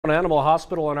An animal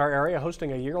hospital in our area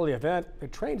hosting a yearly event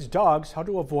that trains dogs how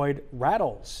to avoid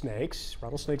rattlesnakes.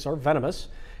 Rattlesnakes are venomous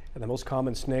and the most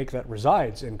common snake that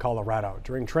resides in Colorado.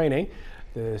 During training,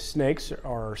 the snakes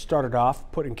are started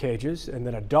off put in cages, and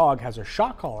then a dog has a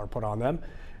shock collar put on them.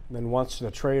 And then once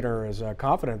the trainer is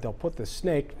confident, they'll put the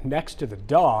snake next to the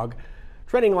dog.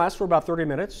 Training lasts for about 30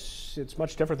 minutes. It's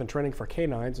much different than training for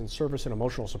canines and service and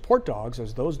emotional support dogs,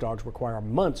 as those dogs require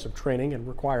months of training and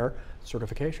require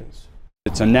certifications.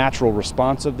 It's a natural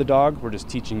response of the dog. We're just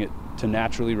teaching it to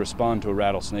naturally respond to a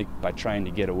rattlesnake by trying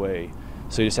to get away.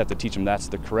 So you just have to teach them that's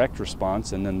the correct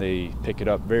response, and then they pick it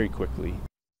up very quickly.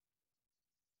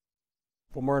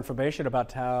 For more information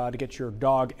about how to get your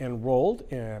dog enrolled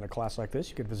in a class like this,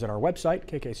 you can visit our website,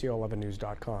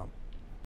 kkco11news.com.